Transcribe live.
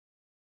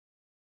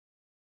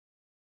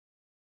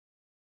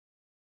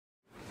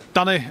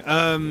Danny,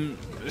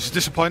 it's a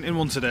disappointing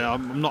one today.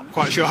 I'm not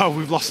quite sure how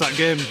we've lost that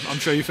game. I'm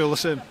sure you feel the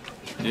same.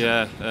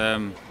 Yeah,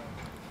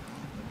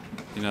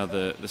 you know,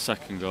 the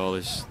second goal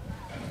is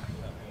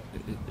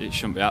it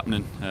shouldn't be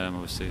happening.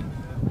 Obviously,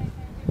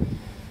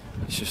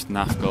 it's just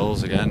naff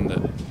goals again that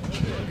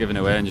we're giving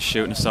away and just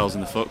shooting ourselves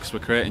in the foot because we're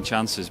creating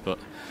chances, but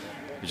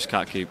we just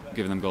can't keep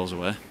giving them goals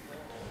away.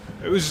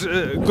 It was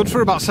good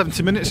for about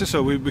 70 minutes or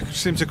so. We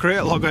seemed to create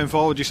a lot going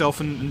forward. Yourself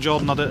and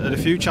Jordan had a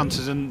few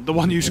chances, and the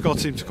one you scored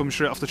seemed to come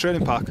straight off the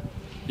training park.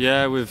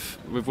 Yeah, we've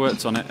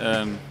worked on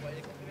it.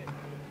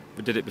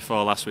 We did it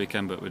before last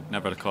weekend, but we'd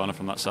never had a corner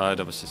from that side.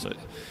 Obviously, so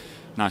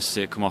nice to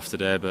see it come off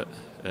today, but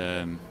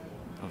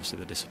obviously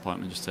the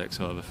disappointment just takes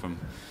over from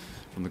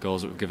the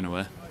goals that we've given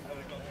away.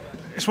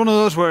 It's one of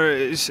those where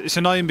it's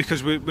annoying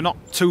because we're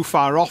not too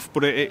far off,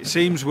 but it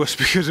seems worse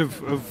because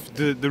of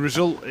the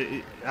result.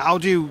 How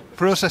do you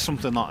process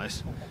something like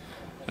this?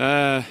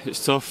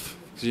 It's tough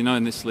because you know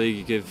in this league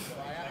you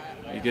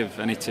give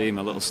any team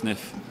a little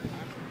sniff,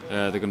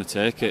 they're going to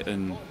take it.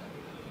 And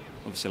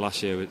obviously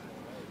last year we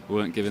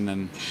weren't giving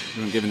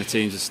the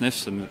teams the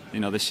sniffs, and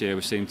you know this year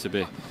we seem to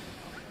be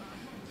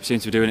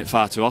doing it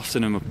far too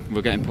often, and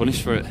we're getting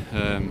punished for it.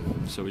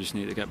 So we just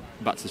need to get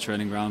back to the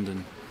training ground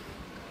and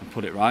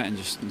put it right and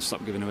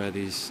stop giving away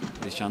these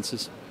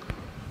chances.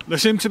 There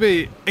seem to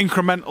be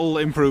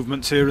incremental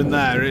improvements here and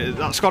there.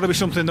 That's got to be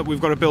something that we've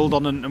got to build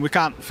on, and we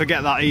can't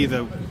forget that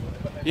either.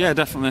 Yeah,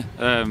 definitely.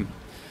 You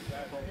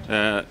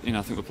know,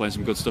 I think we're playing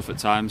some good stuff at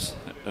times,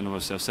 and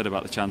obviously I've said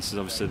about the chances.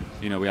 Obviously,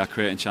 you know, we are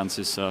creating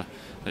chances, so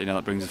you know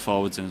that brings the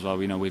forwards in as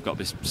well. You know, we've got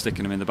to be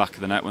sticking them in the back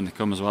of the net when they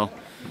come as well.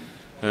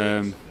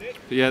 But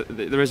yeah,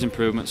 there is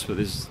improvements, but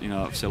there's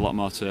obviously a lot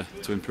more to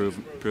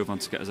improve on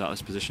to get us out of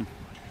this position.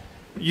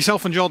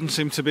 Yourself and Jordan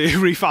seem to be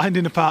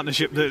refinding a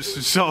partnership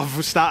that's sort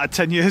of started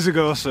 10 years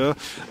ago. So,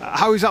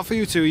 how is that for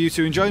you two? Are you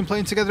two enjoying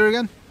playing together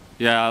again?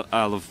 Yeah,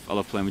 I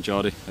love playing with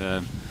Geordie.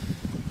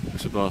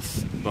 We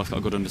both got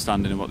a good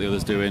understanding of what the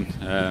other's doing.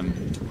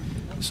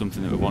 It's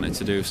something that we wanted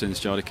to do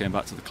since Geordie came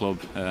back to the club.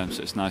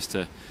 So it's nice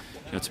to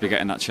be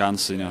getting that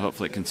chance.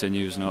 Hopefully it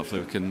continues, and hopefully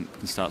we can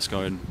start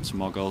scoring some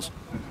more goals.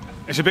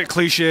 It's a bit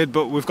cliched,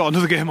 but we've got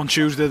another game on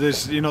Tuesday. They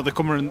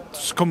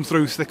come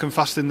through thick and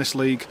fast in this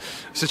league.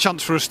 It's a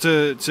chance for us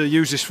to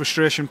use this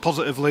frustration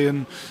positively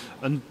and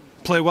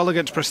play well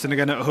against Preston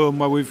again at home,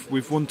 where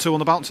we've won 2 on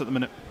the bounce at the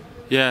minute.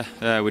 Yeah,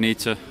 we need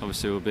to.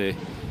 Obviously, we'll be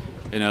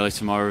in early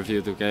tomorrow,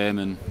 review the game,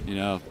 and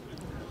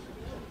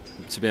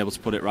to be able to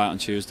put it right on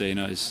Tuesday,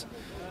 is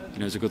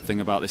a good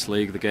thing about this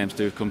league. The games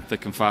do come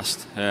thick and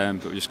fast,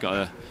 but we just got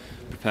to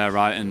prepare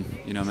right and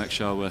make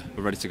sure we're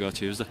ready to go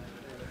Tuesday.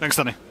 Thanks,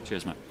 Danny.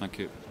 Cheers, mate. Thank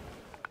you.